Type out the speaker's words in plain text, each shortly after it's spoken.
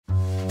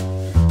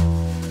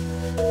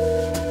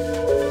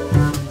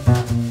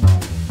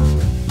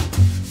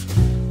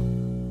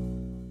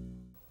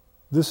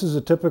This is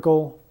a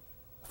typical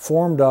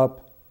formed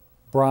up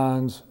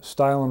bronze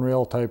stile and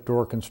rail type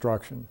door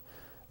construction.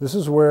 This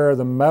is where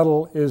the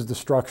metal is the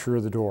structure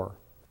of the door.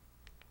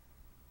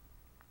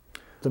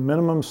 The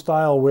minimum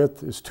stile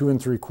width is 2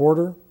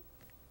 3/4.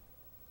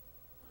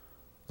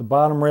 The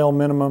bottom rail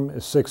minimum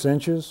is 6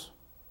 inches.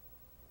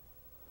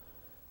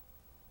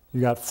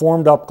 You got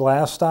formed up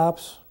glass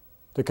stops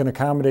that can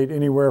accommodate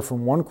anywhere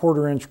from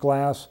 1/4 inch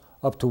glass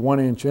up to 1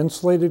 inch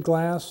insulated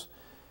glass.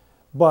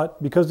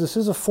 But because this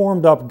is a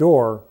formed up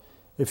door,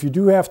 if you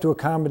do have to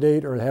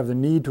accommodate or have the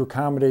need to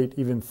accommodate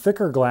even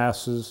thicker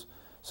glasses,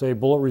 say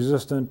bullet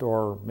resistant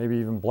or maybe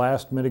even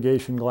blast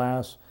mitigation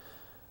glass,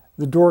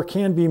 the door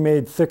can be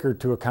made thicker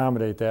to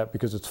accommodate that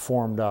because it's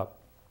formed up.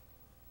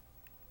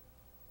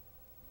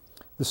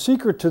 The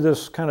secret to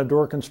this kind of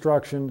door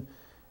construction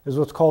is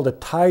what's called a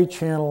tie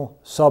channel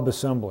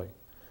subassembly.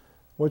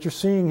 What you're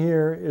seeing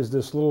here is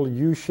this little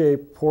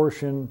U-shaped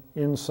portion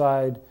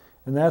inside,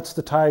 and that's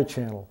the tie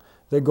channel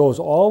that goes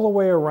all the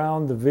way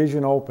around the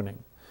vision opening.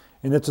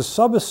 And it's a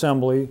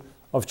subassembly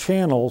of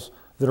channels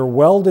that are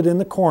welded in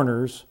the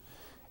corners,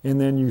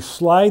 and then you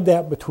slide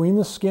that between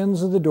the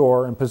skins of the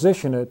door and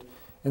position it,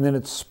 and then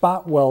it's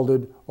spot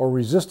welded or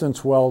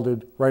resistance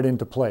welded right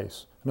into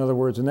place. In other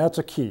words, and that's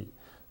a key,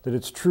 that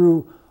it's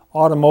true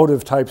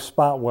automotive type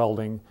spot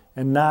welding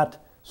and not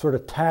sort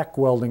of tack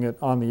welding it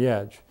on the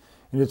edge.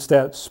 And it's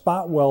that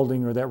spot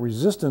welding or that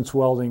resistance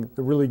welding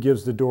that really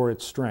gives the door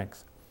its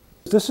strength.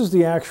 This is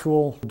the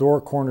actual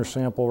door corner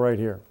sample right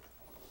here.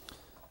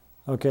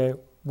 Okay,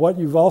 what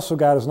you've also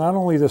got is not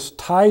only this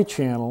tie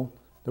channel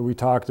that we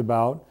talked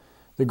about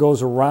that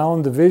goes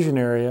around the vision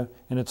area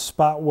and it's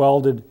spot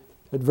welded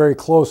at very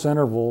close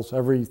intervals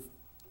every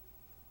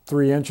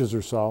 3 inches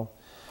or so,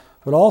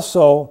 but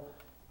also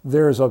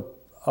there's a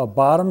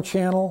bottom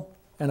channel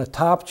and a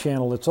top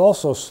channel that's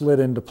also slid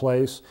into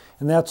place,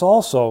 and that's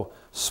also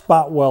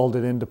spot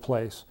welded into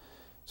place.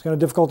 It's kind of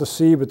difficult to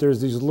see, but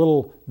there's these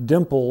little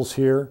dimples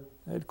here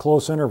at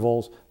close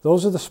intervals.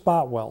 Those are the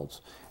spot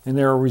welds, and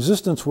they're a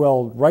resistance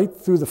weld right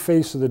through the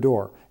face of the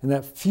door, and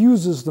that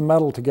fuses the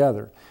metal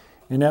together.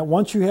 And that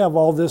once you have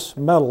all this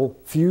metal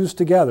fused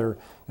together,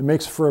 it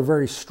makes for a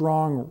very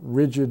strong,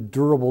 rigid,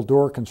 durable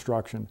door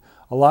construction.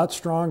 A lot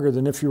stronger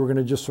than if you were going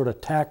to just sort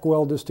of tack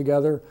weld this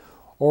together,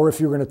 or if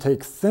you were going to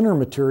take thinner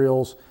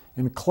materials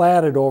and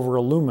clad it over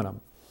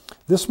aluminum.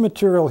 This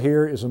material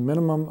here is a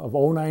minimum of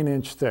 0.9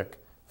 inch thick,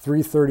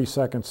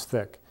 3/32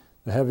 thick,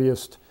 the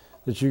heaviest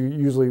that you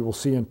usually will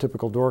see in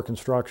typical door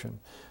construction.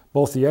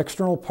 Both the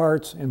external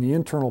parts and the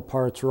internal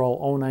parts are all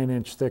 0.9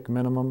 inch thick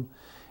minimum,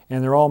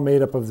 and they're all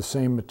made up of the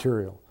same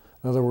material.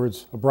 In other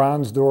words, a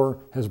bronze door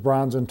has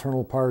bronze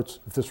internal parts.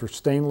 If this were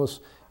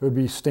stainless, it would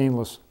be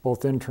stainless,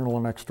 both internal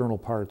and external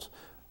parts.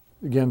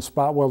 Again,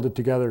 spot welded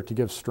together to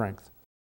give strength.